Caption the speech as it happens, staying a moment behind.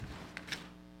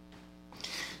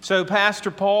So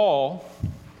Pastor Paul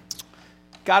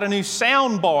got a new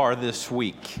sound bar this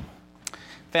week.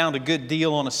 Found a good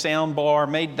deal on a sound bar,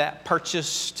 made that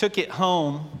purchase, took it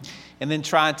home, and then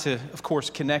tried to, of course,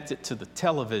 connect it to the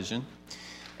television.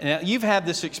 Now, you've had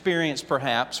this experience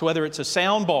perhaps, whether it's a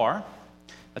sound bar,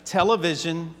 a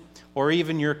television, or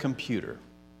even your computer.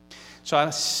 So I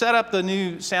set up the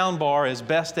new sound bar as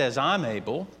best as I'm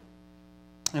able,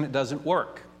 and it doesn't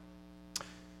work.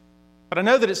 But I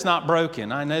know that it's not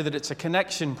broken. I know that it's a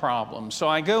connection problem. So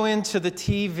I go into the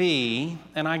TV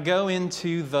and I go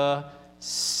into the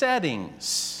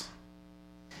settings.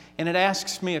 And it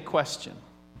asks me a question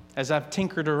as I've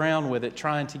tinkered around with it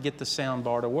trying to get the sound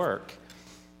bar to work.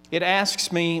 It asks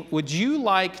me, would you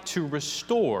like to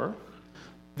restore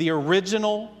the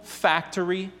original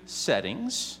factory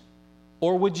settings,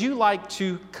 or would you like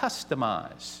to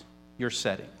customize your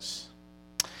settings?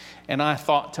 And I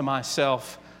thought to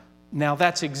myself, now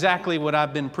that's exactly what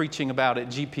I've been preaching about at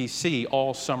GPC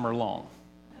all summer long.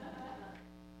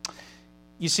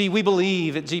 You see, we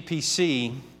believe at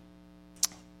GPC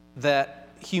that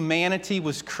humanity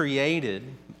was created,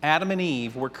 Adam and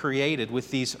Eve were created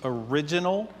with these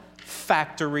original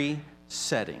factory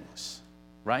settings,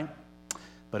 right?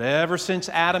 But ever since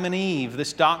Adam and Eve,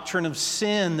 this doctrine of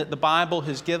sin that the Bible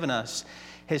has given us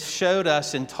has showed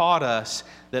us and taught us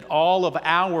that all of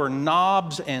our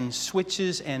knobs and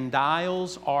switches and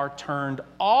dials are turned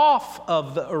off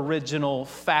of the original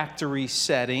factory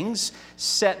settings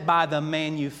set by the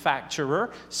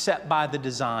manufacturer, set by the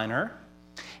designer.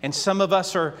 And some of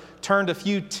us are turned a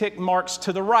few tick marks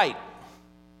to the right.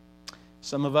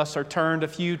 Some of us are turned a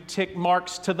few tick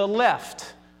marks to the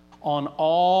left on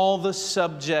all the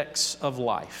subjects of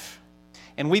life.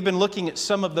 And we've been looking at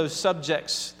some of those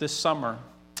subjects this summer.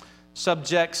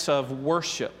 Subjects of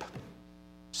worship,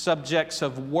 subjects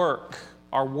of work,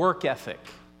 our work ethic,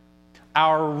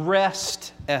 our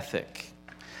rest ethic,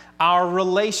 our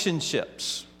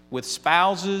relationships with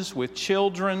spouses, with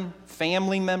children,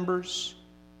 family members,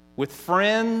 with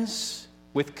friends,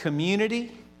 with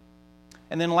community.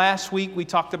 And then last week we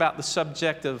talked about the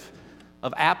subject of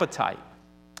appetite.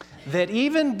 That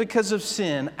even because of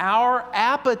sin, our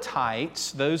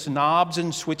appetites, those knobs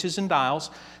and switches and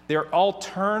dials, they're all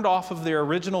turned off of their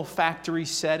original factory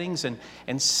settings,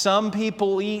 and some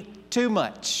people eat too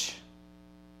much,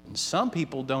 and some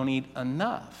people don't eat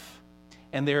enough.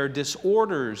 And there are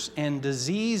disorders and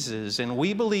diseases, and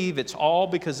we believe it's all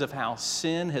because of how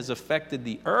sin has affected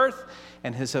the earth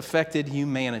and has affected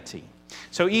humanity.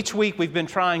 So each week we've been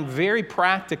trying very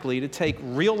practically to take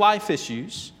real life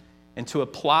issues and to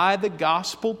apply the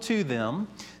gospel to them,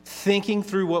 thinking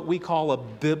through what we call a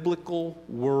biblical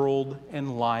world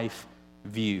and life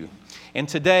view. And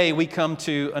today we come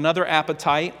to another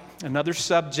appetite, another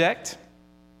subject,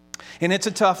 and it's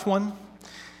a tough one.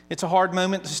 It's a hard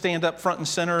moment to stand up front and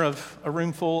center of a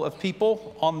room full of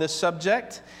people on this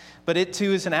subject, but it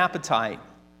too is an appetite,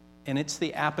 and it's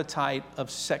the appetite of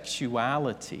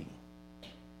sexuality.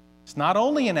 It's not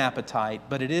only an appetite,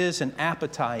 but it is an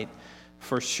appetite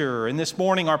for sure. And this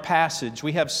morning, our passage,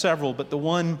 we have several, but the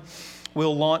one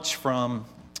we'll launch from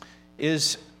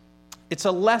it's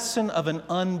a lesson of an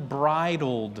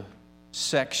unbridled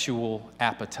sexual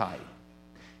appetite.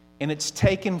 And it's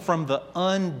taken from the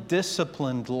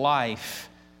undisciplined life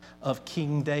of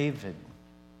King David,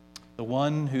 the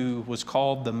one who was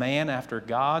called the man after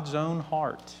God's own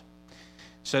heart.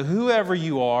 So whoever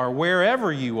you are,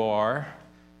 wherever you are,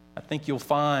 I think you'll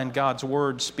find God's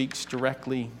word speaks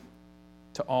directly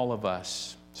to all of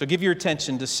us. So give your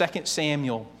attention to 2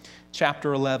 Samuel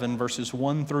chapter 11, verses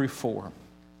 1 through 4.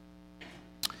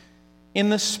 In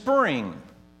the spring,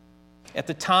 at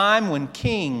the time when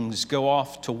kings go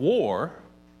off to war,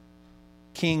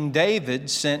 King David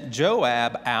sent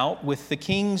Joab out with the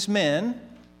king's men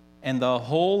and the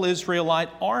whole Israelite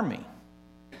army.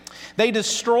 They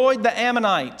destroyed the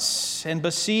Ammonites and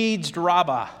besieged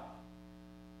Rabbah,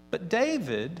 but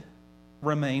David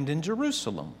remained in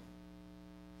Jerusalem.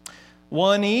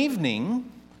 One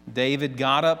evening, David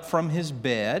got up from his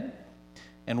bed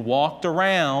and walked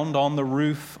around on the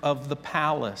roof of the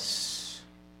palace.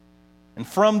 And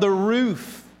from the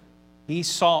roof, he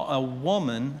saw a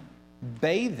woman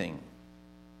bathing.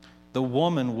 The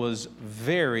woman was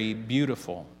very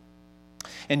beautiful.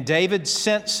 And David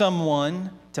sent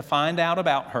someone to find out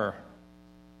about her.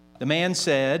 The man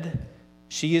said,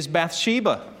 "She is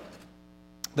Bathsheba,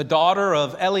 the daughter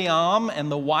of Eliam and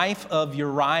the wife of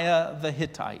Uriah the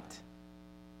Hittite."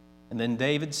 And then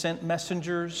David sent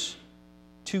messengers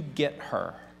to get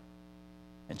her.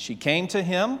 And she came to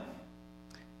him,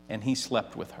 and he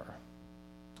slept with her.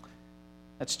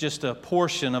 That's just a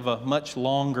portion of a much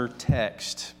longer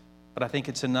text, but I think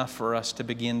it's enough for us to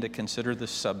begin to consider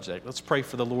this subject. Let's pray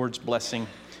for the Lord's blessing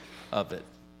of it.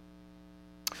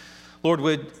 Lord,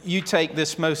 would you take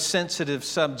this most sensitive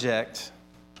subject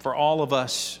for all of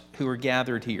us who are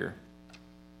gathered here?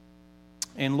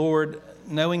 And Lord,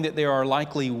 knowing that there are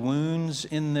likely wounds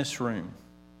in this room,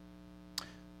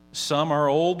 some are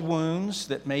old wounds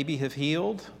that maybe have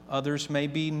healed, others may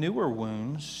be newer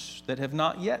wounds that have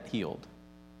not yet healed.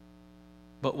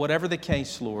 But whatever the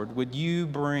case, Lord, would you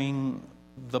bring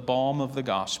the balm of the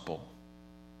gospel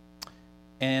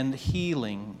and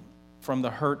healing from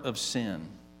the hurt of sin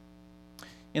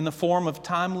in the form of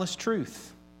timeless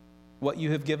truth, what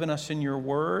you have given us in your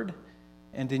word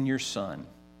and in your Son.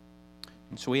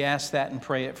 And so we ask that and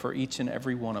pray it for each and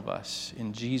every one of us.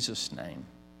 In Jesus' name,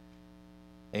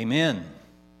 amen.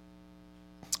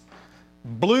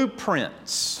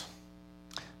 Blueprints.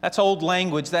 That's old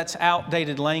language, that's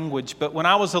outdated language. But when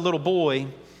I was a little boy,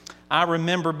 I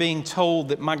remember being told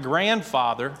that my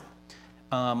grandfather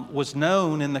was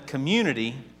known in the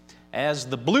community as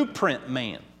the blueprint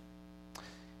man.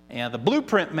 And the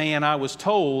blueprint man, I was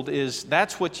told,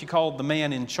 that's what you called the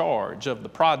man in charge of the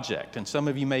project. And some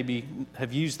of you maybe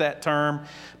have used that term,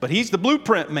 but he's the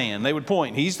blueprint man, they would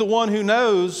point. He's the one who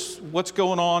knows what's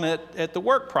going on at the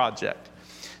work project.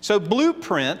 So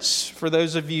blueprints, for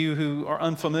those of you who are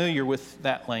unfamiliar with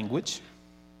that language,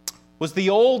 was the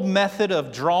old method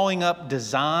of drawing up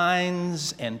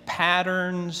designs and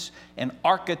patterns and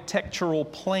architectural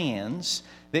plans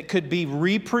that could be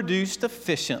reproduced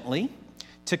efficiently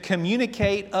to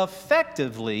communicate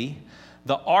effectively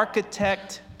the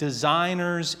architect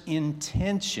designer's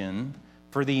intention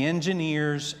for the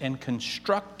engineers and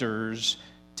constructors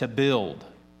to build.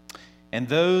 And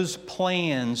those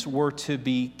plans were to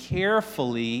be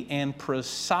carefully and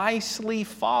precisely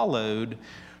followed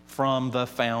from the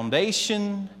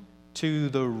foundation to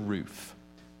the roof.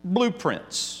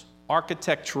 Blueprints,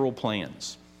 architectural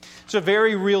plans. It's a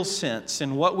very real sense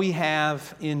in what we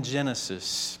have in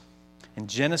Genesis. In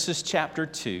Genesis chapter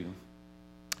 2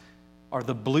 are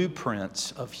the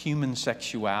blueprints of human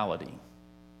sexuality.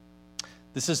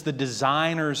 This is the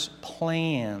designer's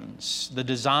plans, the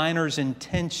designer's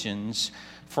intentions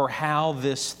for how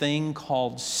this thing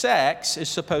called sex is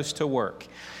supposed to work.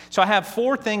 So I have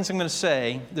 4 things I'm going to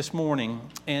say this morning,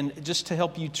 and just to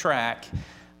help you track,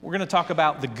 we're going to talk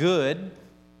about the good,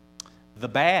 the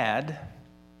bad,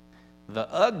 the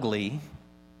ugly,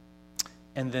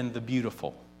 and then the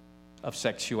beautiful of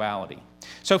sexuality.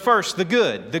 So first, the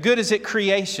good. The good is at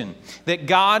creation, that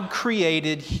God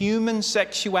created human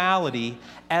sexuality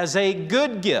as a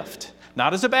good gift,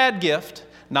 not as a bad gift,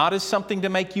 not as something to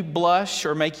make you blush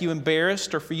or make you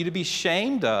embarrassed or for you to be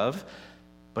ashamed of,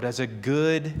 but as a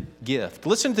good gift.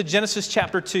 Listen to Genesis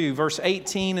chapter 2, verse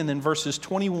 18, and then verses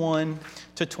 21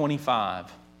 to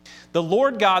 25. The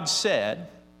Lord God said,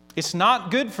 "It's not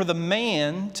good for the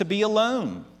man to be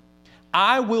alone.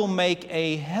 I will make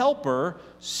a helper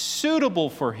suitable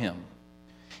for him."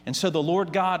 And so the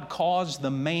Lord God caused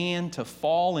the man to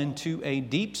fall into a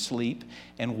deep sleep.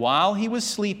 And while he was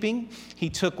sleeping, he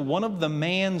took one of the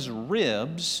man's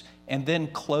ribs and then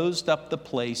closed up the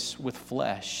place with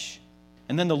flesh.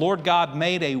 And then the Lord God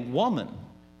made a woman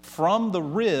from the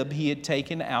rib he had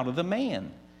taken out of the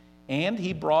man. And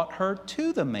he brought her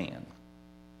to the man.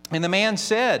 And the man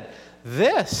said,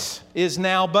 "This is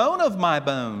now bone of my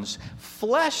bones,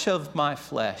 flesh of my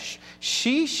flesh.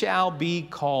 She shall be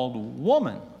called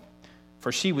woman,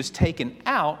 for she was taken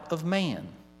out of man.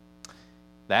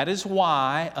 That is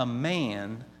why a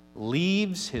man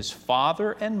leaves his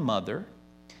father and mother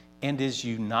and is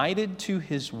united to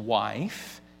his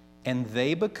wife, and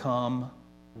they become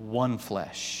one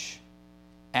flesh.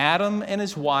 Adam and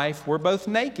his wife were both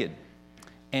naked,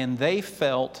 and they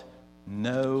felt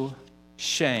no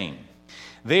shame."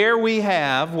 There we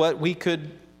have what we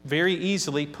could very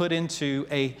easily put into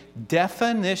a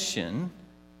definition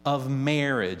of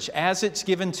marriage as it's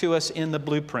given to us in the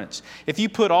blueprints. If you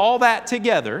put all that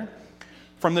together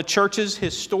from the church's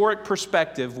historic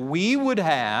perspective, we would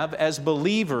have, as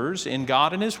believers in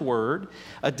God and His Word,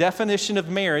 a definition of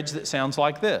marriage that sounds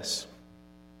like this: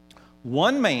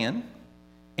 one man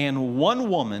and one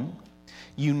woman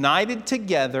united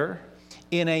together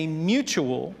in a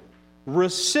mutual,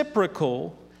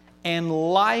 reciprocal,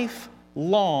 and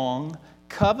lifelong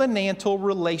covenantal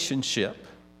relationship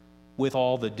with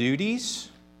all the duties,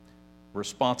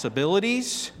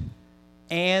 responsibilities,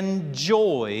 and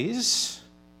joys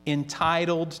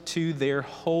entitled to their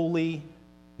holy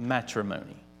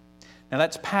matrimony. Now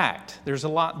that's packed. There's a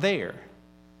lot there.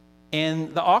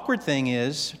 And the awkward thing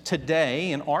is,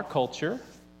 today in our culture,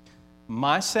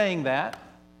 My saying that,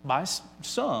 by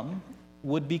some,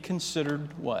 would be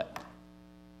considered what?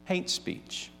 Hate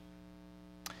speech.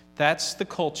 That's the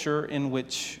culture in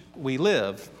which we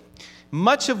live.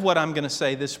 Much of what I'm going to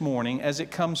say this morning, as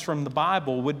it comes from the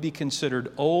Bible, would be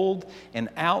considered old and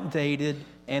outdated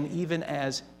and even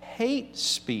as hate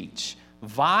speech,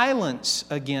 violence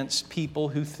against people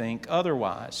who think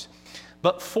otherwise.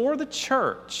 But for the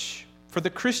church, for the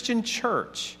Christian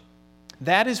church,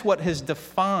 that is what has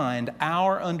defined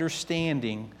our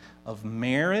understanding of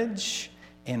marriage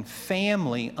and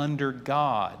family under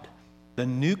God, the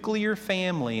nuclear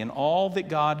family and all that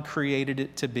God created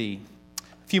it to be.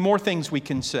 A few more things we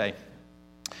can say.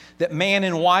 That man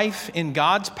and wife in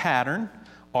God's pattern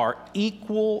are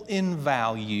equal in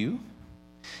value.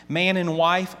 Man and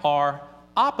wife are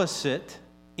opposite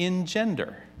in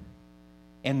gender.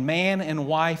 And man and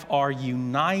wife are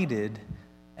united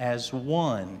as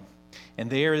one. And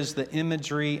there is the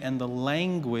imagery and the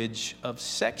language of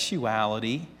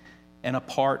sexuality and a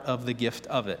part of the gift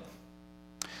of it.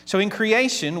 So in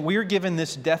creation, we're given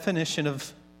this definition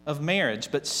of marriage.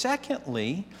 But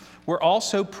secondly, we're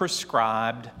also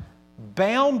prescribed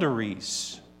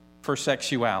boundaries for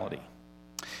sexuality.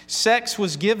 Sex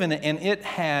was given and it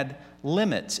had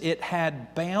limits. It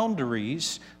had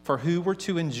boundaries for who were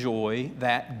to enjoy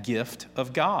that gift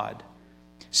of God.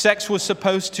 Sex was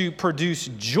supposed to produce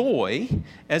joy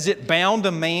as it bound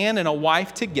a man and a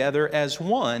wife together as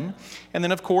one. And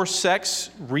then, of course, sex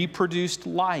reproduced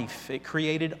life. It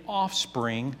created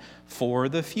offspring for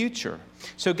the future.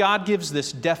 So God gives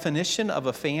this definition of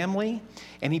a family,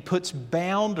 and He puts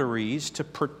boundaries to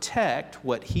protect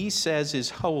what He says is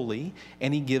holy,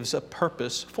 and He gives a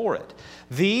purpose for it.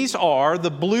 These are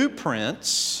the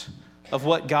blueprints of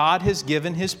what God has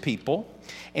given His people.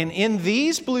 And in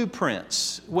these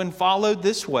blueprints, when followed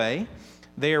this way,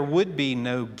 there would be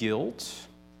no guilt,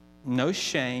 no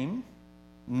shame,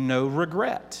 no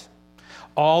regret.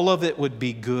 All of it would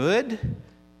be good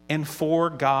and for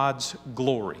God's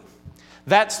glory.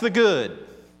 That's the good.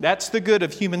 That's the good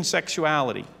of human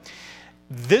sexuality.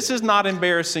 This is not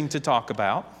embarrassing to talk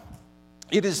about.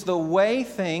 It is the way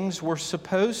things were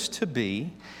supposed to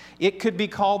be. It could be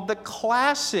called the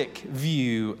classic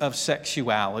view of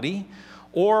sexuality,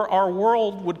 or our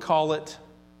world would call it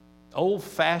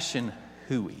old-fashioned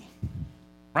hooey,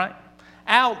 right?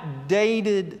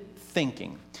 Outdated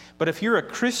thinking. But if you're a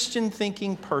Christian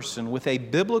thinking person with a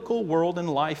biblical world and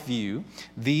life view,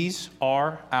 these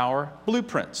are our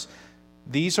blueprints.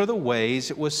 These are the ways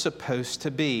it was supposed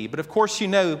to be. But of course, you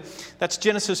know, that's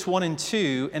Genesis 1 and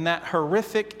 2, and that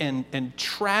horrific and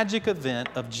tragic event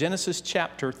of Genesis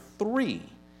chapter 3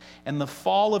 and the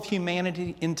fall of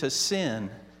humanity into sin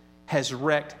has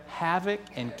wreaked havoc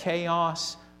and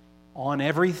chaos on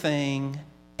everything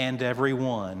and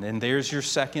everyone. And there's your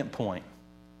second point.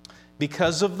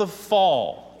 Because of the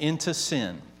fall into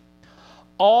sin,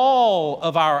 all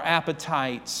of our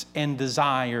appetites and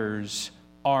desires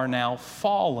are now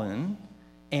fallen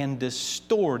and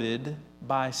distorted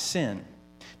by sin.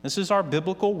 This is our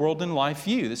biblical world and life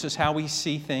view. This is how we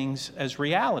see things as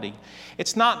reality.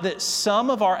 It's not that some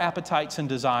of our appetites and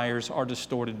desires are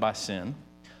distorted by sin.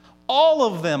 All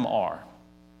of them are.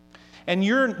 And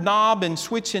your knob and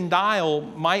switch and dial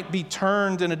might be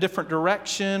turned in a different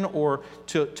direction or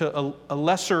to a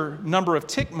lesser number of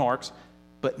tick marks,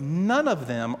 but none of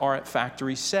them are at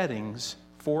factory settings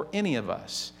for any of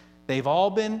us. They've all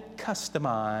been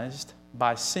customized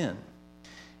by sin.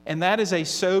 And that is a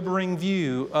sobering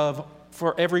view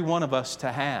for every one of us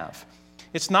to have.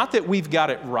 It's not that we've got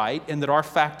it right and that our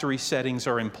factory settings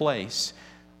are in place.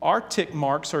 Our tick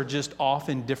marks are just off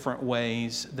in different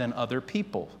ways than other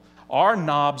people. Our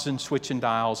knobs and switch and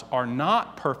dials are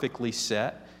not perfectly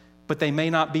set, but they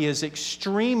may not be as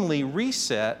extremely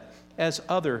reset as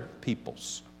other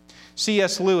people's.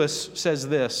 C.S. Lewis says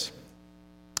this: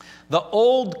 the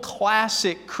old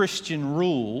classic Christian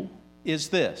rule is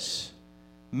this: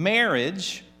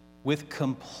 marriage with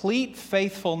complete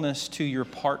faithfulness to your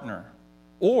partner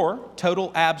or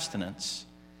total abstinence.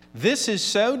 This is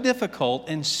so difficult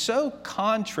and so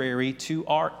contrary to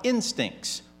our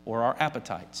instincts or our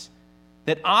appetites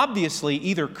that obviously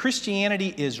either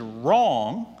Christianity is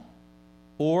wrong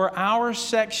or our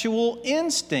sexual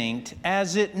instinct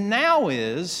as it now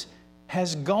is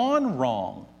has gone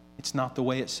wrong. It's not the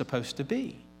way it's supposed to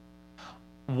be.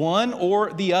 One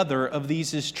or the other of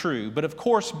these is true. But of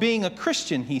course, being a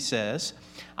Christian, he says,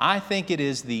 I think it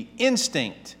is the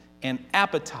instinct and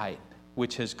appetite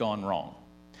which has gone wrong.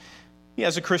 He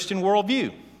has a Christian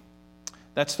worldview.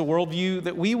 That's the worldview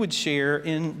that we would share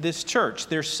in this church.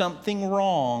 There's something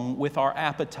wrong with our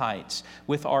appetites,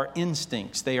 with our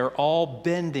instincts. They are all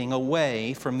bending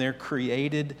away from their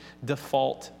created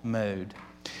default mode.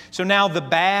 So now the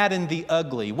bad and the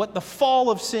ugly, what the fall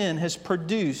of sin has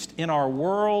produced in our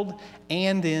world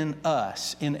and in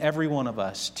us, in every one of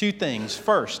us. Two things.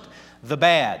 First, the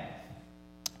bad.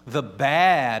 The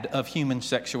bad of human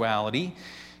sexuality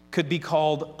could be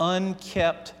called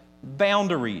unkept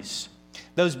boundaries.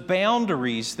 Those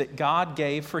boundaries that God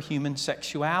gave for human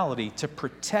sexuality to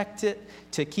protect it,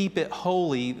 to keep it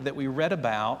holy, that we read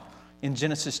about in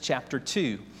Genesis chapter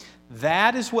 2.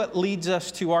 That is what leads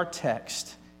us to our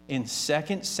text in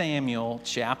 2 Samuel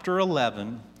chapter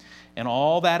 11 and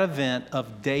all that event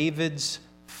of David's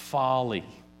folly,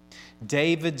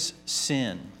 David's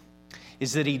sin,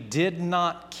 is that he did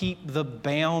not keep the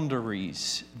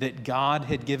boundaries that God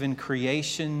had given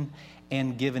creation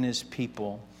and given his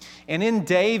people. And in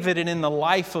David and in the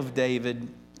life of David,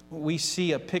 we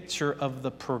see a picture of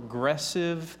the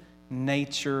progressive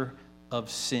nature of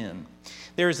sin.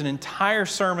 There is an entire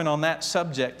sermon on that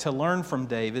subject to learn from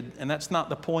David, and that's not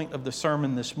the point of the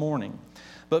sermon this morning.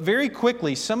 But very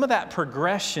quickly, some of that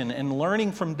progression and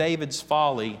learning from David's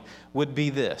folly would be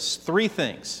this. Three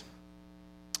things.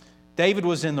 David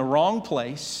was in the wrong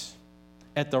place,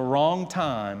 at the wrong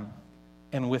time,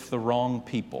 and with the wrong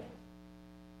people.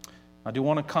 I do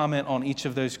want to comment on each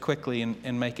of those quickly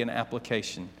and make an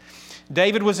application.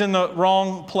 David was in the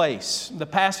wrong place. The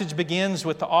passage begins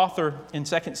with the author in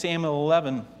 2 Samuel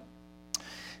 11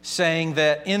 saying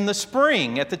that in the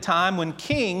spring, at the time when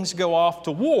kings go off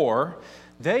to war,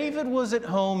 David was at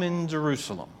home in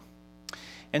Jerusalem.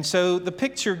 And so the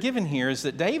picture given here is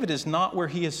that David is not where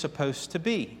he is supposed to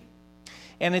be.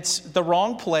 And it's the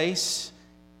wrong place,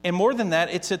 and more than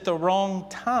that, it's at the wrong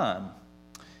time.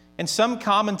 And some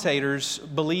commentators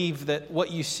believe that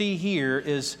what you see here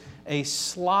is a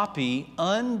sloppy,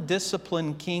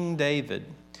 undisciplined King David.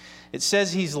 It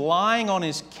says he's lying on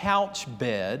his couch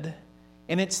bed,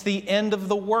 and it's the end of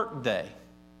the workday.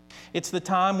 It's the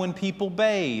time when people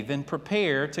bathe and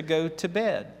prepare to go to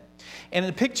bed. And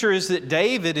the picture is that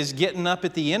David is getting up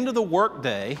at the end of the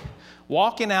workday,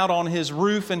 walking out on his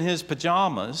roof in his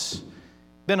pajamas,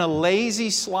 been a lazy,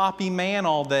 sloppy man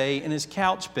all day in his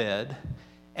couch bed,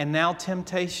 and now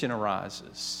temptation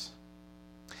arises.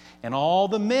 And all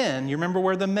the men, you remember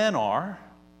where the men are?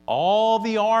 All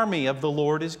the army of the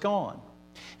Lord is gone.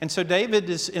 And so David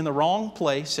is in the wrong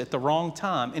place at the wrong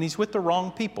time, and he's with the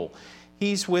wrong people.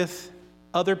 He's with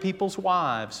other people's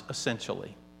wives,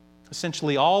 essentially.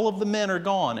 Essentially, all of the men are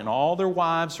gone, and all their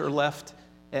wives are left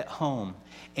at home.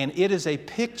 And it is a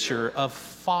picture of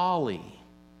folly.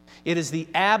 It is the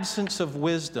absence of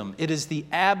wisdom. It is the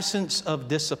absence of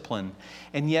discipline.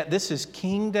 And yet this is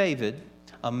King David,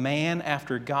 a man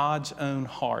after God's own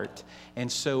heart.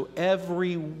 And so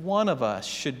every one of us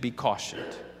should be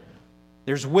cautioned.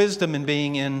 There's wisdom in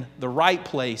being in the right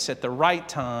place at the right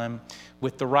time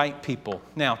with the right people.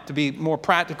 Now, to be more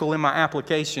practical in my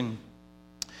application,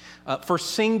 for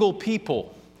single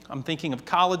people, I'm thinking of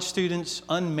college students,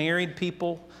 unmarried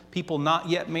people, people not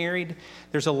yet married.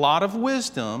 There's a lot of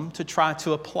wisdom to try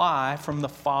to apply from the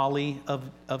folly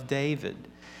of David.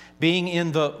 Being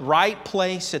in the right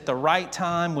place at the right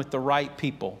time with the right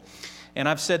people. And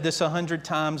I've said this 100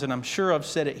 times, and I'm sure I've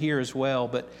said it here as well,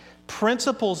 but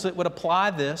principles that would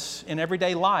apply this in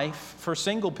everyday life for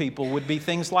single people would be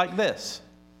things like this.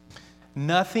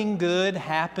 Nothing good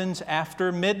happens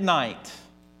after midnight,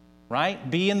 right?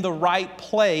 Be in the right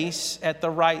place at the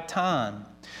right time.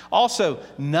 Also,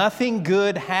 nothing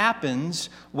good happens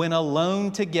when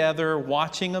alone together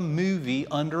watching a movie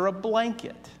under a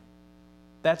blanket.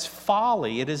 That's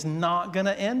folly. It is not going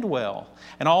to end well.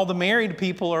 And all the married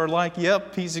people are like,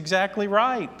 yep, he's exactly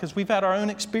right, because we've had our own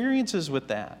experiences with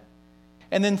that.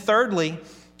 And then thirdly,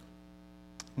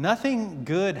 nothing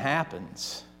good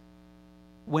happens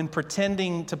when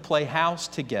pretending to play house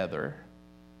together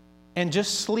and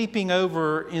just sleeping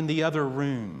over in the other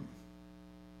room.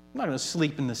 I'm not going to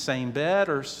sleep in the same bed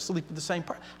or sleep in the same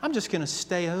part. I'm just going to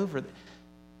stay over.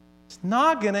 It's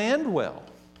not going to end well.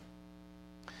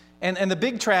 And the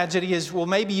big tragedy is, well,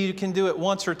 maybe you can do it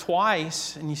once or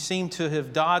twice and you seem to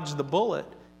have dodged the bullet,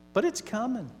 but it's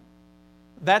coming.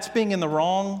 That's being in the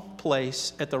wrong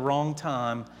place at the wrong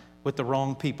time with the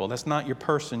wrong people. That's not your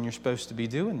person you're supposed to be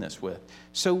doing this with.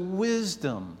 So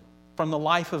wisdom from the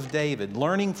life of David,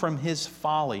 learning from his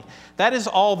folly, that is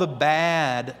all the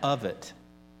bad of it.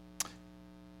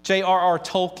 J.R.R.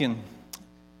 Tolkien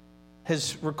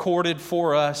has recorded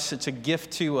for us, it's a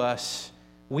gift to us,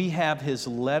 we have his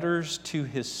letters to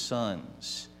his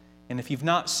sons. And if you've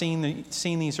not seen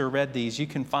these or read these, you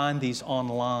can find these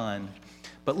online.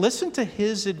 But listen to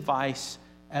his advice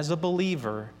as a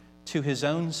believer to his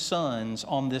own sons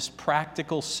on this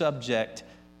practical subject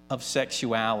of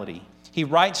sexuality. He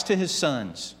writes to his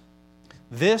sons,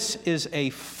 "This is a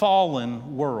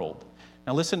fallen world."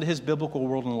 Now listen to his biblical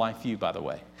world and life view, by the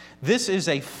way. This is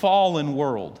a fallen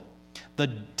world. The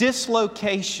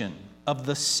dislocation of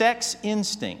the sex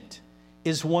instinct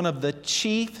is one of the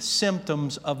chief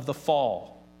symptoms of the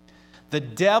fall. The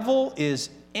devil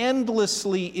is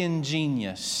endlessly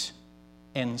ingenious,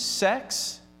 and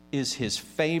sex is his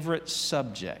favorite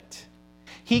subject.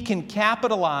 He can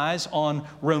capitalize on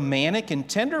romantic and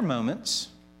tender moments,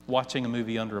 watching a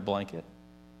movie under a blanket,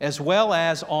 as well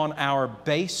as on our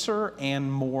baser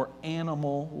and more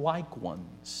animal-like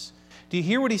ones. Do you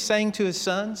hear what he's saying to his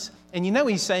sons? And you know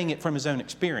he's saying it from his own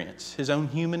experience, his own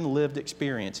human lived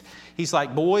experience. He's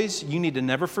like, boys, you need to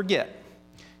never forget,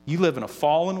 you live in a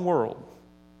fallen world,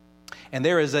 and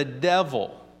there is a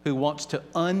devil who wants to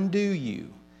undo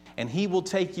you, and he will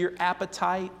take your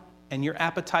appetite and your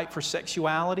appetite for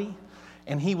sexuality,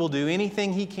 and he will do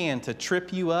anything he can to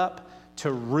trip you up,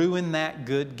 to ruin that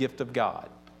good gift of God.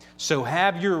 So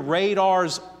have your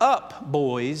radars up,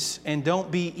 boys, and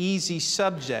don't be easy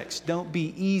subjects. Don't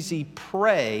be easy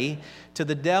prey to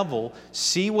the devil.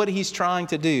 See what he's trying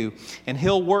to do, and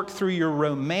he'll work through your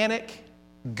romantic,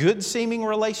 good-seeming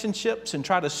relationships and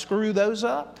try to screw those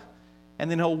up, and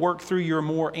then he'll work through your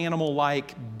more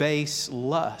animal-like base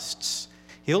lusts.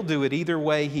 He'll do it either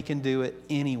way he can do it,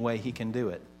 any way he can do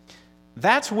it.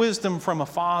 That's wisdom from a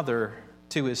father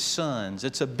to his sons.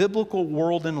 It's a biblical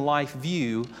world and life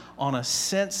view on a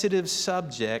sensitive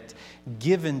subject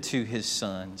given to his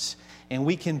sons. And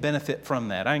we can benefit from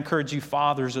that. I encourage you,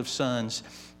 fathers of sons,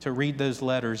 to read those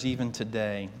letters even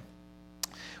today.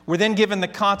 We're then given the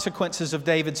consequences of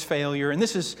David's failure. And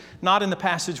this is not in the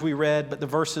passage we read, but the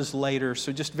verses later.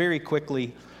 So just very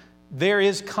quickly, there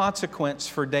is consequence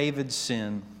for David's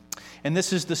sin. And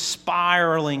this is the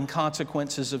spiraling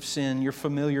consequences of sin you're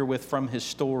familiar with from his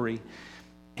story.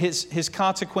 His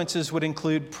consequences would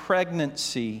include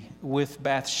pregnancy with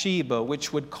Bathsheba,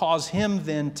 which would cause him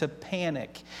then to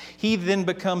panic. He then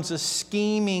becomes a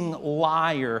scheming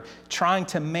liar, trying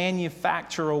to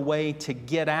manufacture a way to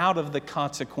get out of the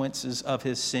consequences of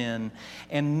his sin.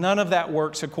 And none of that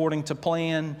works according to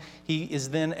plan. He is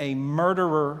then a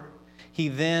murderer. He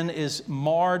then is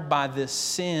marred by this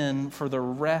sin for the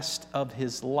rest of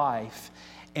his life.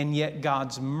 And yet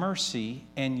God's mercy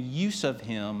and use of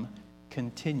him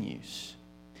continues,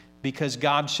 because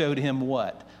God showed him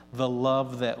what? The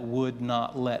love that would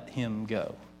not let him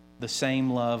go. The same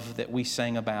love that we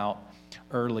sang about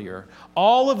earlier.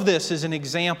 All of this is an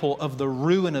example of the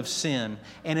ruin of sin,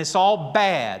 and it's all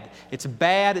bad. It's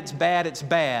bad, it's bad, it's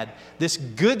bad. This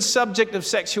good subject of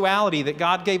sexuality that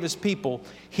God gave his people,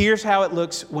 here's how it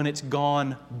looks when it's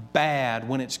gone bad,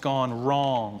 when it's gone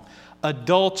wrong.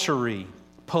 Adultery,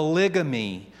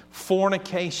 polygamy,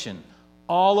 fornication.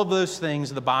 All of those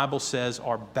things the Bible says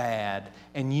are bad,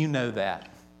 and you know that,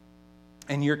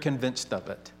 and you're convinced of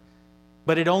it.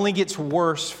 But it only gets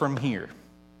worse from here,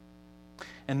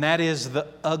 and that is the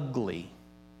ugly.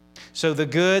 So the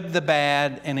good, the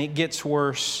bad, and it gets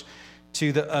worse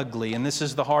to the ugly, and this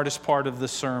is the hardest part of the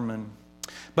sermon.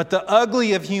 But the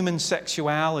ugly of human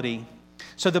sexuality,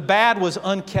 so the bad was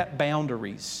unkept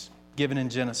boundaries given in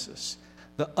Genesis.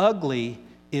 The ugly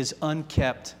is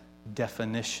unkept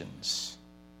definitions,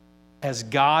 as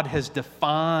God has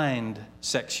defined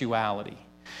sexuality.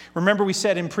 Remember, we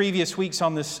said in previous weeks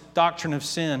on this doctrine of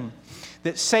sin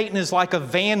that Satan is like a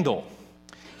vandal.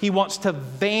 He wants to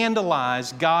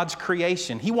vandalize God's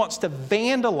creation. He wants to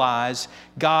vandalize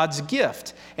God's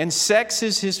gift. And sex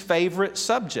is his favorite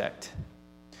subject.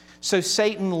 So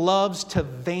Satan loves to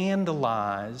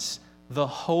vandalize the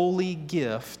holy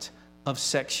gift of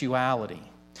sexuality.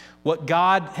 What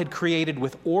God had created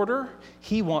with order,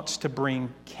 he wants to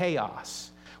bring chaos.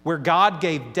 Where God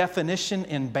gave definition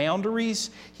and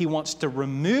boundaries, he wants to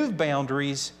remove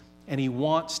boundaries, and he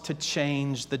wants to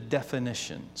change the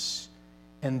definitions.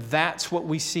 And that's what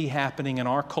we see happening in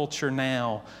our culture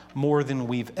now more than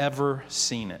we've ever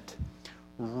seen it.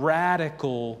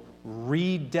 Radical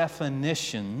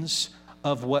redefinitions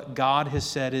of what God has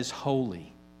said is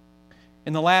holy.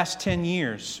 In the last 10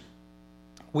 years,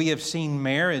 we have seen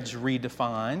marriage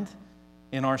redefined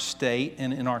in our state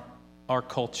and in our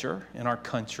culture, in our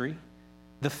country.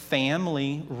 The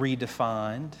family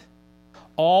redefined.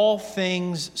 All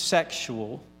things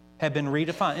sexual have been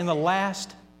redefined in the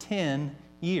last 10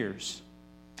 years.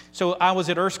 So I was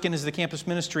at Erskine as the campus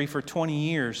ministry for 20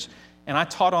 years, and I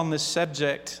taught on this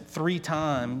subject 3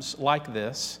 times like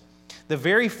this. The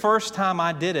very first time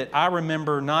I did it, I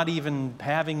remember not even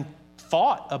having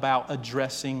thought about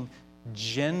addressing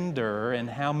gender and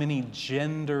how many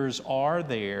genders are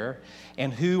there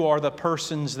and who are the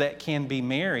persons that can be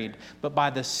married. But by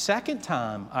the second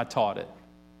time I taught it,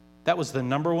 that was the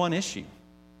number one issue.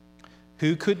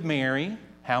 Who could marry?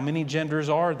 How many genders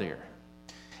are there?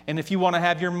 And if you want to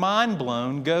have your mind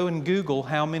blown, go and Google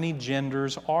how many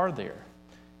genders are there.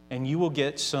 And you will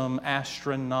get some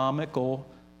astronomical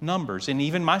numbers. And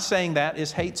even my saying that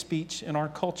is hate speech in our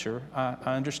culture.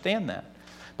 I understand that.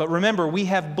 But remember, we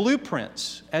have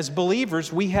blueprints. As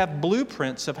believers, we have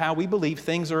blueprints of how we believe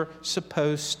things are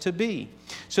supposed to be.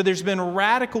 So there's been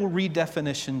radical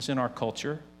redefinitions in our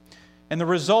culture. And the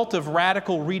result of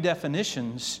radical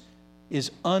redefinitions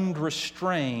is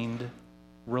unrestrained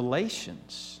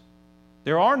relations.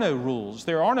 There are no rules.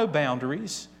 There are no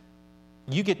boundaries.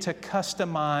 You get to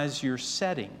customize your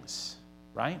settings,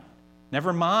 right?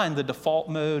 Never mind the default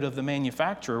mode of the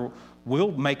manufacturer.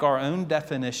 We'll make our own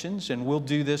definitions, and we'll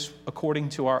do this according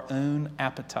to our own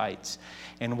appetites.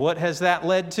 And what has that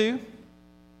led to?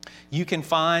 You can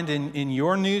find in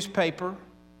your newspaper,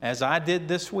 as I did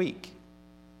this week,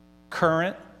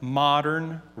 current,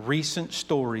 modern, recent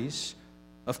stories,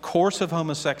 of course, of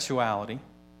homosexuality,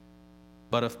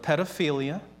 but of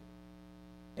pedophilia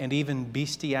and even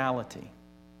bestiality.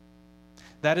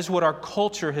 That is what our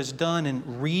culture has done in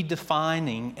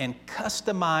redefining and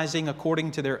customizing according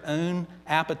to their own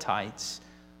appetites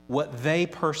what they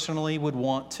personally would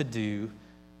want to do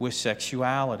with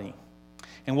sexuality.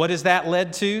 And what has that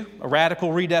led to? A radical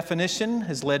redefinition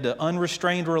has led to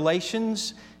unrestrained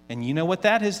relations. And you know what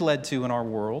that has led to in our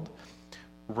world?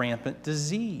 Rampant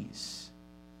disease.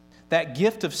 That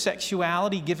gift of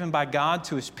sexuality given by God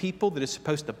to His people that is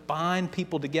supposed to bind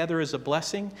people together as a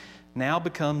blessing now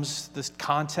becomes the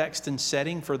context and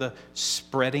setting for the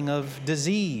spreading of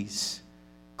disease.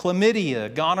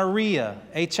 Chlamydia, gonorrhea,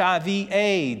 HIV,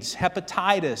 AIDS,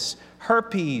 hepatitis,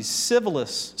 herpes,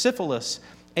 syphilis,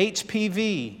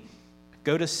 HPV.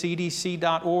 Go to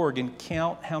cdc.org and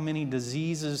count how many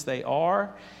diseases they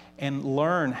are and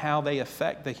learn how they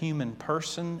affect the human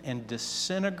person and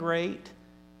disintegrate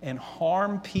and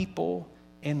harm people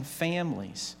and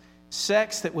families.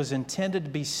 Sex that was intended to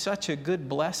be such a good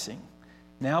blessing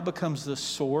now becomes the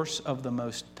source of the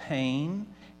most pain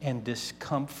and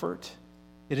discomfort.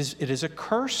 It is a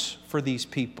curse for these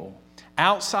people.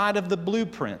 Outside of the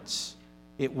blueprints,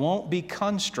 it won't be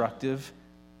constructive,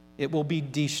 it will be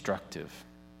destructive.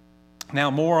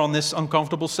 Now, more on this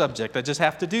uncomfortable subject. I just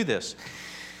have to do this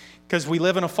because we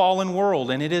live in a fallen world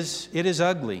and it is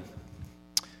ugly.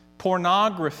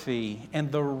 Pornography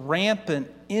and the rampant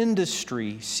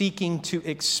industry seeking to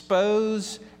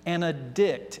expose and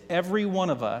addict every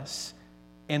one of us,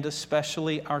 and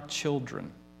especially our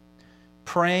children.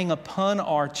 Preying upon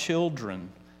our children,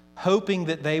 hoping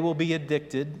that they will be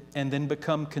addicted and then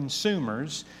become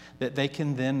consumers that they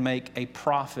can then make a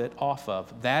profit off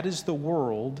of. That is the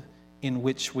world in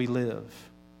which we live.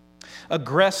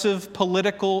 Aggressive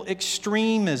political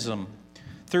extremism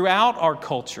throughout our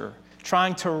culture,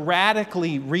 trying to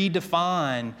radically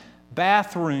redefine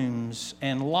bathrooms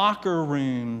and locker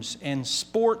rooms and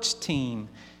sports team,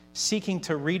 seeking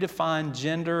to redefine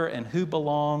gender and who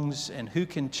belongs and who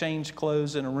can change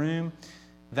clothes in a room.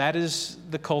 That is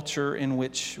the culture in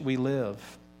which we live.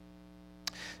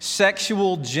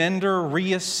 Sexual gender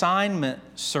reassignment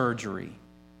surgery,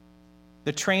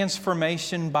 the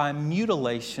transformation by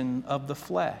mutilation of the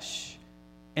flesh,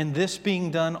 and this being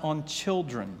done on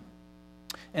children,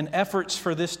 and efforts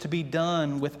for this to be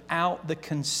done without the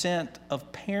consent of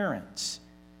parents.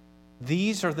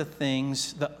 These are the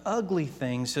things, the ugly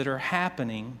things that are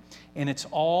happening, and it's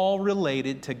all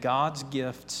related to God's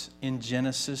gifts in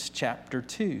Genesis chapter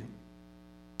 2.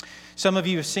 Some of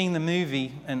you have seen the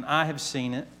movie, and I have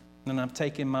seen it, and I've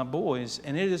taken my boys,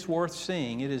 and it is worth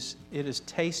seeing. It is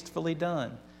tastefully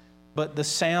done. But The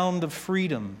Sound of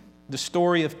Freedom, the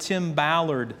story of Tim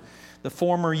Ballard, the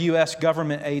former U.S.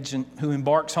 government agent who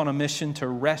embarks on a mission to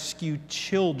rescue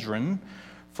children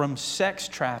from sex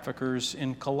traffickers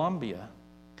in Colombia.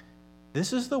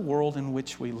 This is the world in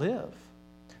which we live.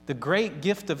 The great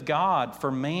gift of God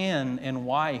for man and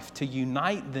wife to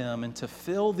unite them and to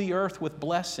fill the earth with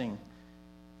blessing.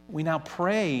 We now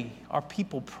pray, our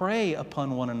people pray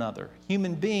upon one another.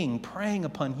 Human being praying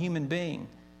upon human being,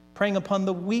 praying upon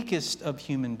the weakest of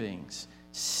human beings,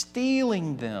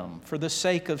 stealing them for the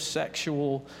sake of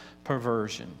sexual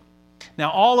perversion. Now,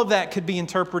 all of that could be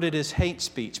interpreted as hate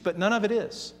speech, but none of it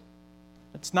is.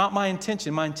 It's not my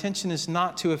intention. My intention is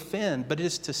not to offend, but it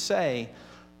is to say,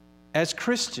 as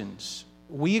Christians,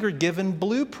 we are given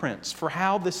blueprints for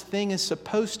how this thing is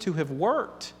supposed to have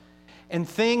worked. And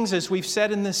things, as we've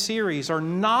said in this series, are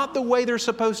not the way they're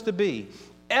supposed to be.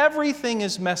 Everything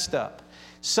is messed up.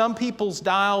 Some people's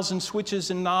dials and switches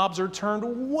and knobs are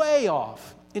turned way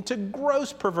off into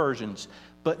gross perversions.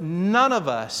 But none of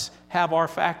us have our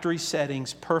factory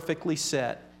settings perfectly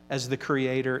set as the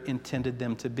Creator intended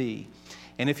them to be.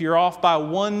 And if you're off by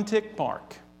one tick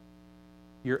mark,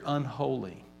 you're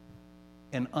unholy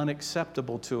and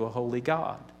unacceptable to a holy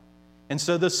God. And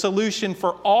so the solution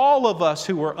for all of us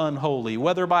who are unholy,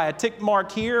 whether by a tick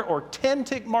mark here or 10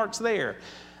 tick marks there,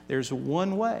 there's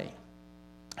one way.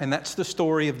 And that's the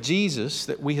story of Jesus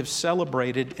that we have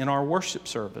celebrated in our worship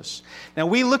service. Now,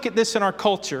 we look at this in our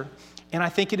culture, and I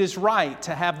think it is right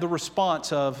to have the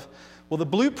response of, well, the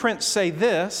blueprints say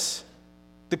this,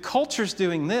 the culture's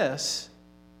doing this,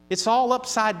 it's all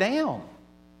upside down.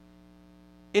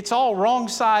 It's all wrong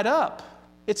side up.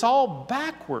 It's all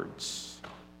backwards.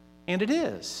 And it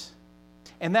is.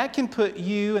 And that can put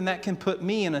you and that can put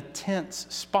me in a tense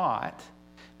spot,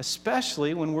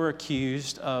 especially when we're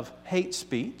accused of hate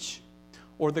speech,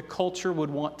 or the culture would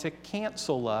want to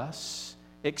cancel us,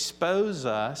 expose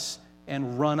us,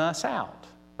 and run us out,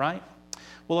 right?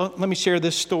 Well, let me share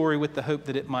this story with the hope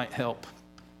that it might help.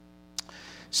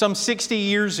 Some 60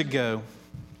 years ago,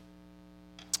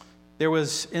 there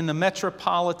was in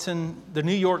the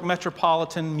New York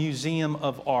Metropolitan Museum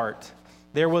of Art,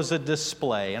 there was a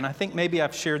display, and I think maybe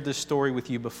I've shared this story with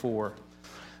you before,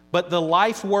 but the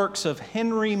life works of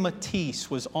Henry Matisse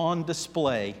was on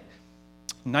display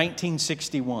in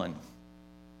 1961.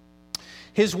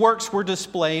 His works were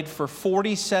displayed for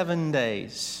 47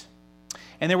 days.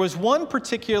 And there was one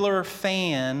particular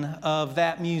fan of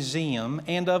that museum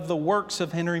and of the works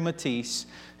of Henry Matisse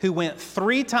who went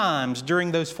 3 times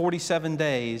during those 47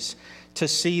 days to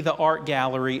see the art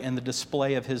gallery and the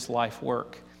display of his life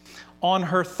work. On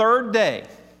her 3rd day,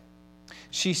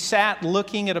 she sat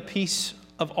looking at a piece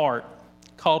of art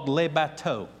called Le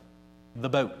Bateau, the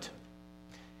boat.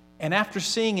 And after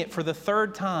seeing it for the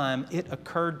 3rd time, it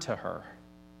occurred to her,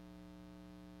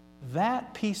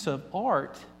 that piece of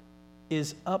art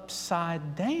is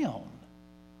upside down.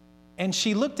 And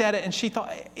she looked at it and she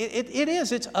thought,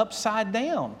 it's upside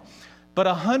down. But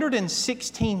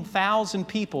 116,000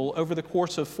 people over the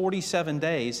course of 47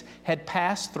 days had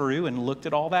passed through and looked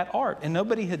at all that art. And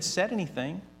nobody had said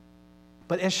anything.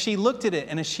 But as she looked at it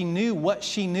and as she knew what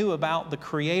she knew about the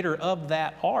creator of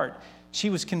that art, she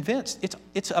was convinced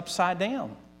it's upside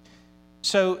down.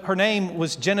 So her name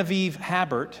was Genevieve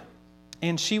Habert,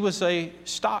 and she was a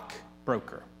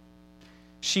stockbroker.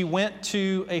 She went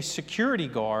to a security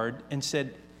guard and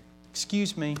said,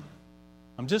 "Excuse me,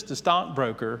 I'm just a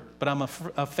stockbroker, but I'm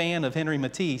a fan of Henry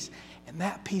Matisse, and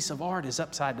that piece of art is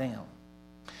upside down."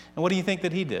 And what do you think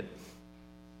that he did?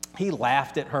 He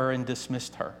laughed at her and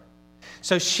dismissed her.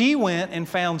 So she went and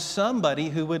found somebody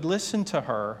who would listen to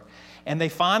her, and they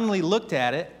finally looked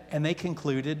at it, and they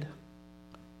concluded,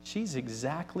 she's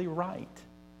exactly right.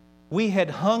 We had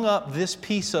hung up this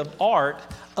piece of art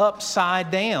upside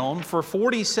down for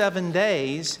 47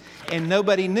 days, and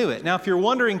nobody knew it. Now, if you're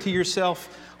wondering to yourself,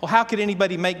 well, how could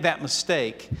anybody make that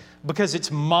mistake? Because it's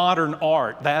modern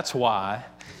art, that's why.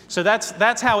 So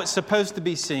that's how it's supposed to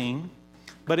be seen,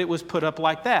 but it was put up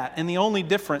like that. And the only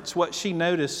difference, what she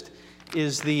noticed,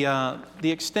 is the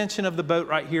extension of the boat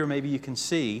right here, maybe you can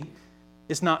see,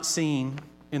 is not seen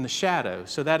in the shadow.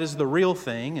 So that is the real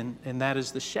thing, and that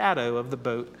is the shadow of the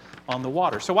boat on the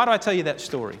water. So why do I tell you that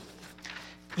story?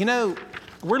 You know,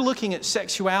 we're looking at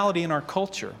sexuality in our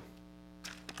culture,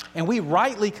 and we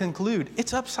rightly conclude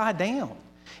it's upside down.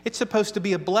 It's supposed to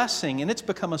be a blessing, and it's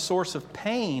become a source of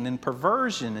pain and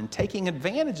perversion and taking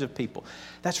advantage of people.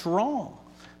 That's wrong.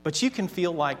 But you can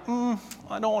feel like, I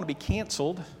don't want to be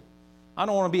canceled. I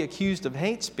don't want to be accused of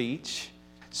hate speech.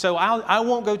 So I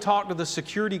won't go talk to the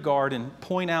security guard and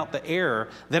point out the error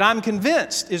that I'm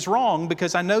convinced is wrong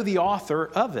because I know the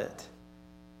author of it.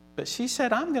 But she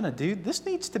said, this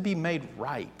needs to be made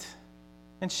right.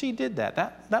 And she did that.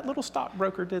 That little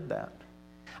stockbroker did that.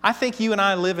 I think you and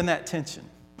I live in that tension.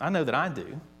 I know that I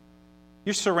do.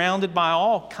 You're surrounded by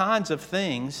all kinds of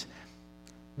things,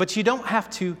 but you don't have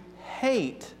to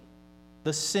hate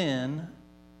the sin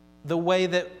the way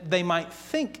that they might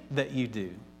think that you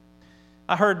do.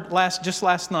 I heard just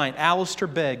last night, Alistair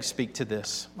Begg speak to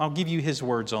this. I'll give you his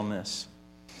words on this.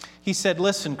 He said,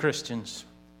 "Listen, Christians,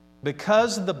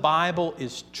 because the Bible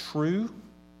is true,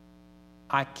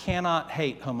 I cannot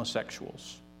hate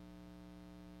homosexuals.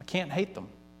 I can't hate them.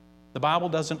 The Bible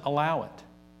doesn't allow it.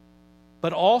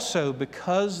 But also,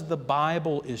 because the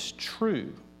Bible is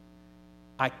true,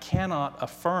 I cannot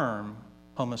affirm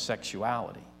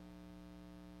homosexuality.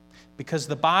 Because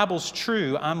the Bible's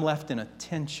true, I'm left in a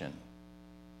tension.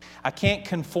 I can't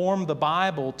conform the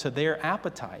Bible to their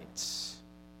appetites,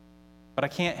 but I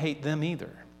can't hate them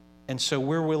either. And so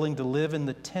we're willing to live in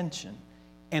the tension.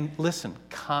 And listen,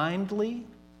 kindly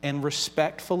and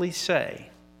respectfully say,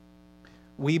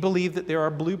 we believe that there are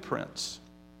blueprints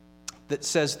that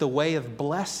says the way of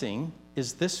blessing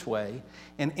is this way,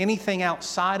 and anything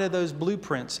outside of those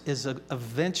blueprints is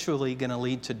eventually going to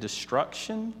lead to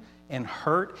destruction and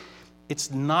hurt. It's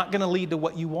not going to lead to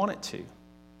what you want it to.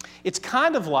 It's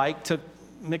kind of like, to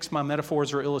mix my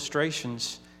metaphors or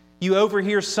illustrations, you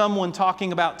overhear someone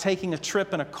talking about taking a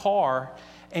trip in a car,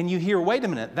 and you hear, wait a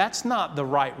minute, that's not the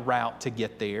right route to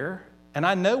get there, and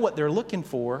I know what they're looking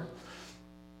for,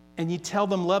 and you tell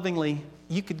them lovingly,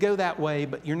 you could go that way,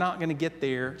 but you're not going to get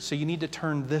there, so you need to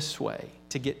turn this way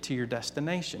to get to your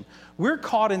destination. We're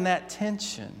caught in that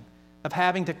tension of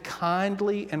having to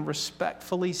kindly and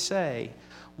respectfully say,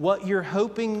 what you're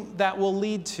hoping that will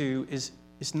lead to is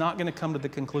not going to come to the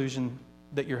conclusion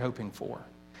that you're hoping for.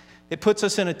 It puts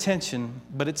us in a tension,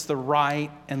 but it's the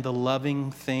right and the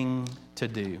loving thing to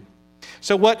do.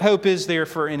 So what hope is there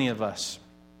for any of us?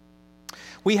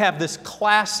 We have this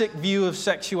classic view of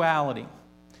sexuality,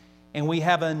 and we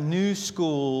have a new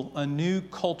school, a new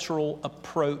cultural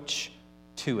approach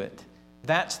to it.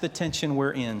 That's the tension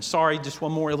we're in. Sorry, just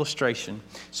one more illustration.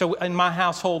 So in my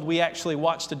household, we actually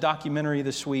watched a documentary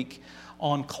this week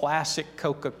on classic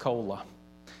Coca-Cola.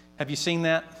 Have you seen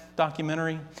that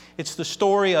documentary? It's the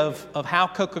story of how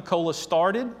Coca-Cola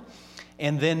started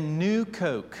and then New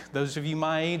Coke. Those of you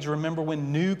my age remember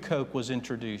when New Coke was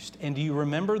introduced. And do you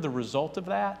remember the result of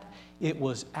that? It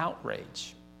was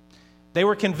outrage. They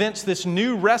were convinced this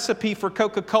new recipe for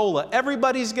Coca-Cola,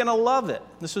 everybody's going to love it.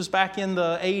 This was back in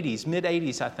the 80s,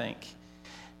 mid-80s, I think.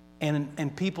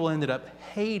 And people ended up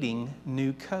hating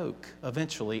New Coke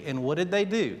eventually. And what did they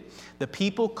do? The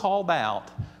people called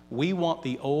out, we want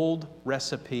the old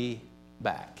recipe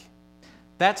back.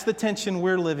 That's the tension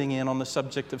we're living in on the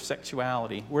subject of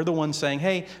sexuality. We're the ones saying,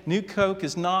 hey, New Coke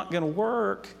is not going to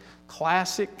work.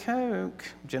 Classic Coke,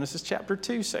 Genesis chapter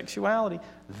 2, sexuality.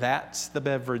 That's the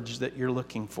beverage that you're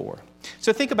looking for.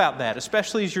 So think about that,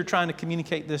 especially as you're trying to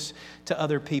communicate this to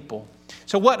other people.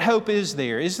 So what hope is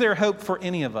there? Is there hope for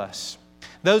any of us?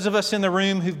 Those of us in the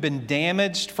room who've been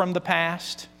damaged from the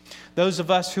past, those of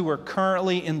us who are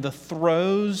currently in the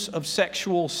throes of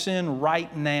sexual sin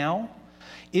right now,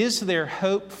 is there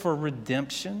hope for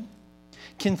redemption?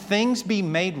 Can things be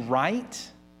made right?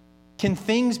 Can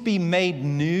things be made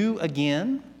new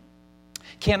again?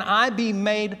 Can I be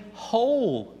made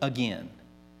whole again?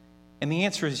 And the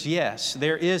answer is yes.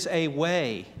 There is a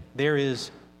way. There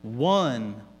is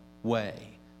one way.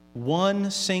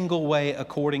 One single way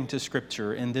according to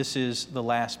Scripture. And this is the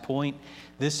last point.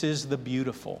 This is the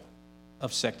beautiful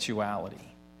of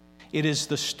sexuality. It is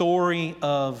the story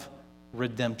of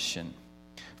redemption.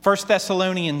 1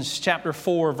 Thessalonians chapter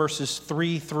 4, verses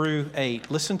 3 through 8.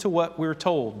 Listen to what we're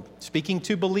told, speaking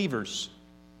to believers.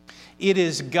 It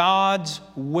is God's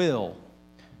will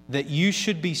that you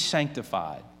should be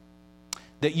sanctified,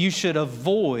 that you should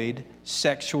avoid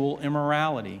sexual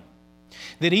immorality,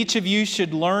 that each of you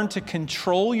should learn to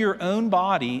control your own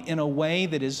body in a way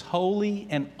that is holy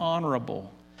and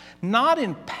honorable, not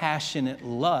in passionate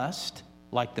lust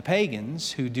like the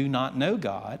pagans who do not know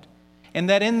God, and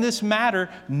that in this matter,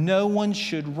 no one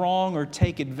should wrong or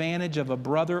take advantage of a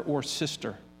brother or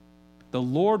sister. The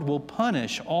Lord will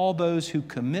punish all those who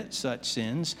commit such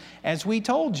sins, as we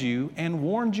told you and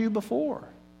warned you before.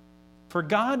 For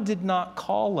God did not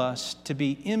call us to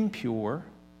be impure,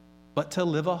 but to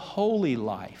live a holy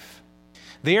life.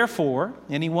 Therefore,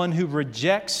 anyone who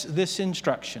rejects this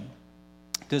instruction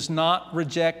does not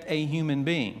reject a human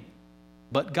being,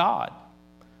 but God,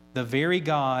 the very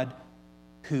God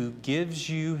who gives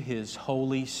you His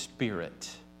Holy Spirit.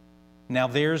 Now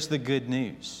there's the good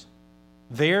news.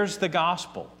 There's the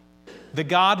gospel. The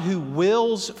God who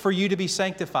wills for you to be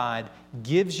sanctified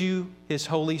gives you His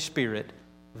Holy Spirit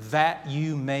that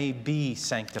you may be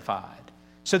sanctified.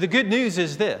 So the good news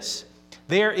is this.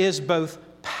 There is both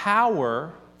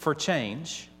power for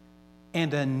change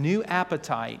and a new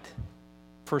appetite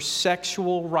for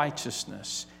sexual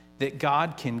righteousness that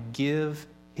God can give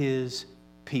His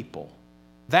people.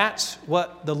 That's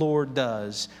what the Lord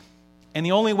does. And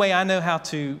the only way I know how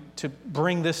to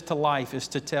bring this to life is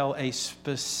to tell a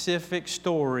specific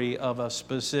story of a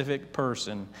specific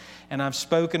person. And I've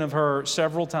spoken of her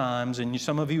several times, and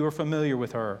some of you are familiar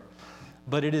with her.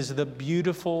 But it is the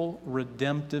beautiful,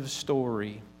 redemptive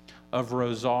story of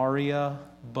Rosaria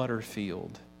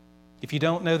Butterfield. If you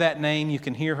don't know that name, you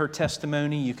can hear her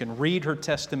testimony. You can read her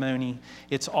testimony.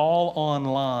 It's all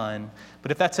online.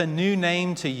 But if that's a new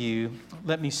name to you,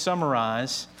 let me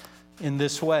summarize in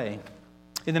this way.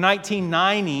 In the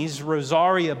 1990s,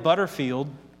 Rosaria Butterfield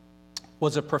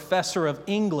was a professor of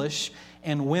English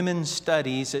and women's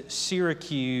studies at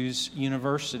Syracuse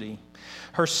University.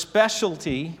 Her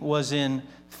specialty was in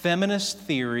feminist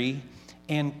theory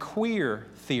and queer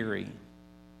theory.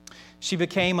 She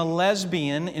became a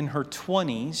lesbian in her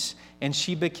 20s, and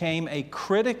she became a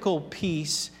critical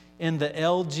piece in the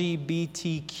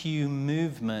LGBTQ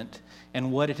movement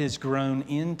and what it has grown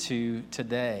into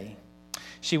today.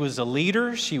 She was a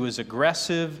leader, she was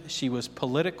aggressive, she was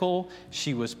political,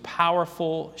 she was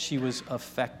powerful, she was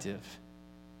effective.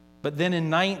 But then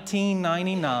in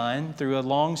 1999, through a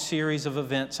long series of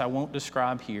events I won't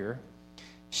describe here,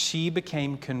 she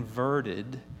became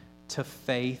converted to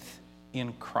faith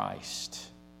in Christ.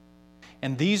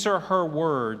 And these are her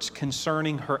words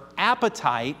concerning her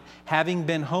appetite, having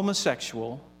been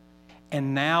homosexual,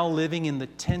 and now living in the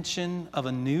tension of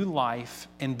a new life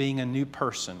and being a new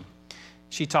person.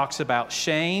 She talks about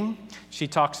shame. She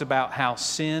talks about how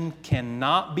sin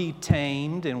cannot be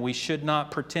tamed and we should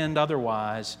not pretend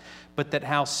otherwise, but that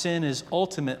how sin is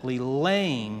ultimately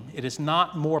lame. It is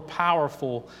not more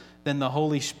powerful than the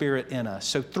Holy Spirit in us.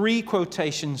 So 3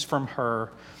 quotations from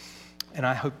her, and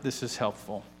I hope this is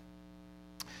helpful.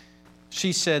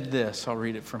 She said this, I'll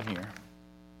read it from here.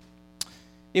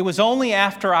 It was only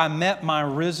after I met my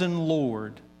risen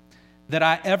Lord that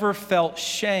I ever felt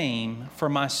shame for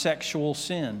my sexual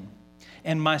sin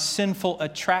and my sinful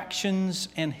attractions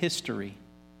and history.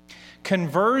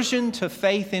 Conversion to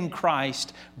faith in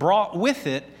Christ brought with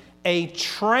it a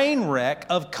train wreck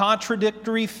of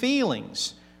contradictory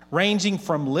feelings, ranging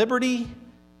from liberty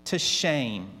to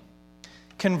shame.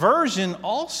 Conversion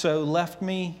also left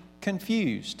me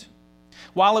confused.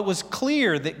 While it was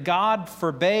clear that God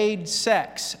forbade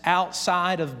sex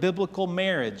outside of biblical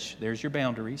marriage, there's your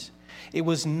boundaries, it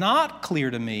was not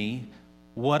clear to me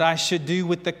what I should do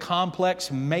with the complex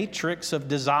matrix of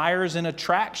desires and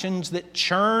attractions that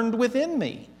churned within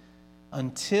me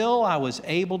until I was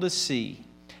able to see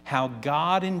how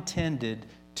God intended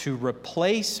to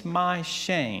replace my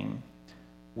shame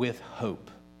with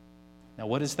hope. Now,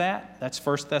 what is that? That's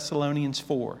 1 Thessalonians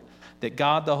 4. That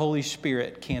God the Holy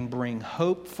Spirit can bring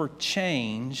hope for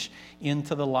change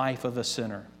into the life of a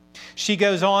sinner. She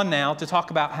goes on now to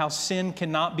talk about how sin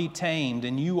cannot be tamed,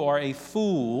 and you are a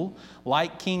fool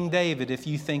like King David if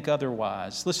you think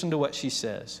otherwise. Listen to what she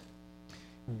says.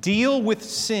 Deal with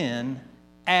sin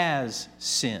as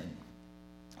sin.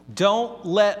 Don't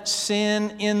let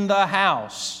sin in the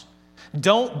house.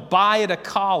 Don't buy it a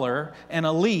collar and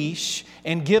a leash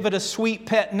and give it a sweet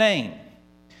pet name.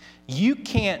 You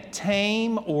can't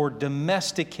tame or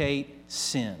domesticate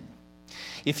sin.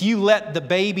 If you let the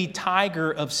baby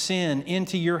tiger of sin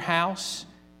into your house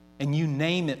and you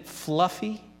name it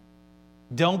Fluffy,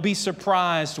 don't be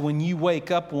surprised when you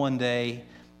wake up one day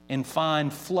and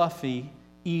find Fluffy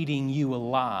eating you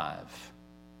alive.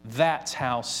 That's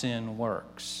how sin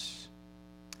works.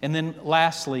 And then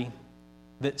lastly,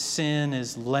 that sin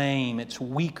is lame. It's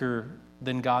weaker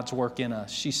than God's work in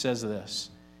us. She says this,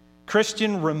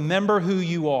 Christian, remember who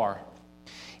you are.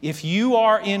 If you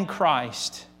are in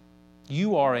Christ,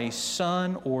 you are a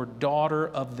son or daughter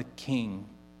of the King.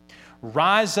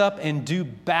 Rise up and do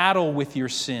battle with your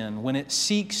sin when it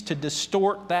seeks to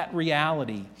distort that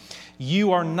reality.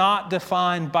 You are not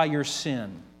defined by your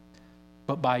sin,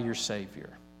 but by your Savior.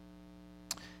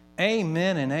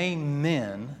 Amen and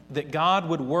amen that God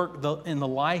would work in the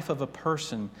life of a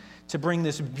person to bring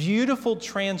this beautiful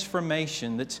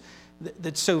transformation that's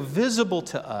so visible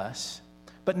to us.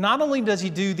 But not only does He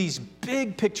do these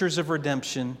big pictures of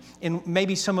redemption in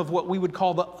maybe some of what we would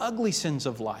call the ugly sins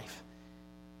of life,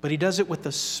 but He does it with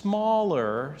the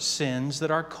smaller sins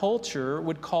that our culture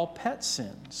would call pet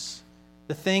sins.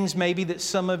 The things maybe that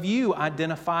some of you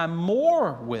identify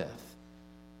more with.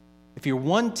 If you're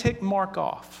one tick mark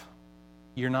off,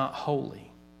 you're not holy.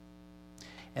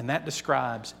 And that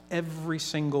describes every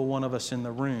single one of us in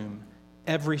the room,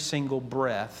 every single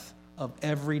breath of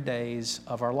every days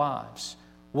of our lives.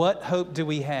 What hope do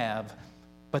we have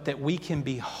but that we can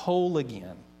be whole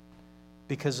again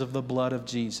because of the blood of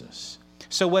Jesus?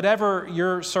 So whatever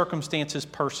your circumstances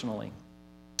personally,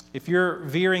 if you're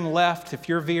veering left, if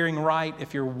you're veering right,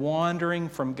 if you're wandering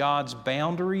from God's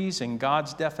boundaries and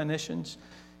God's definitions,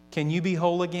 can you be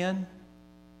whole again?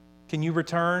 Can you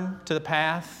return to the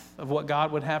path of what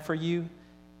God would have for you?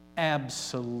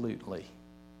 Absolutely.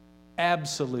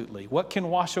 Absolutely. What can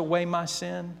wash away my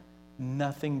sin?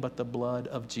 Nothing but the blood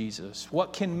of Jesus.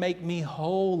 What can make me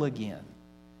whole again?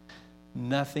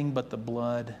 Nothing but the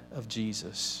blood of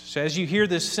Jesus. So as you hear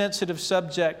this sensitive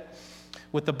subject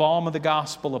with the balm of the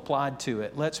gospel applied to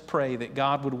it, let's pray that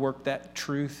God would work that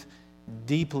truth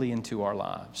deeply into our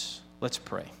lives. Let's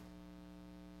pray.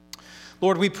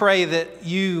 Lord, we pray that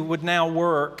you would now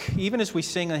work, even as we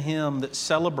sing a hymn that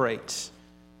celebrates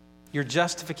your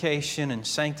justification and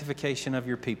sanctification of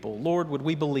your people. Lord, would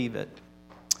we believe it?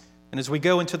 And as we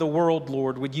go into the world,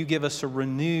 Lord, would you give us a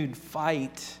renewed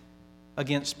fight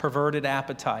against perverted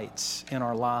appetites in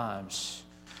our lives?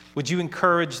 Would you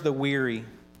encourage the weary?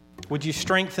 Would you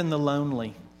strengthen the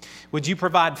lonely? Would you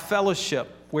provide fellowship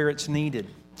where it's needed?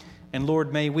 And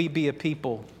Lord, may we be a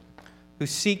people who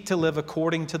seek to live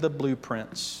according to the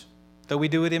blueprints. Though we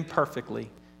do it imperfectly,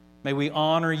 may we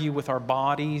honor you with our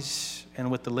bodies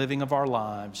and with the living of our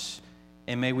lives.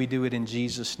 And may we do it in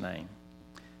Jesus' name.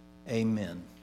 Amen.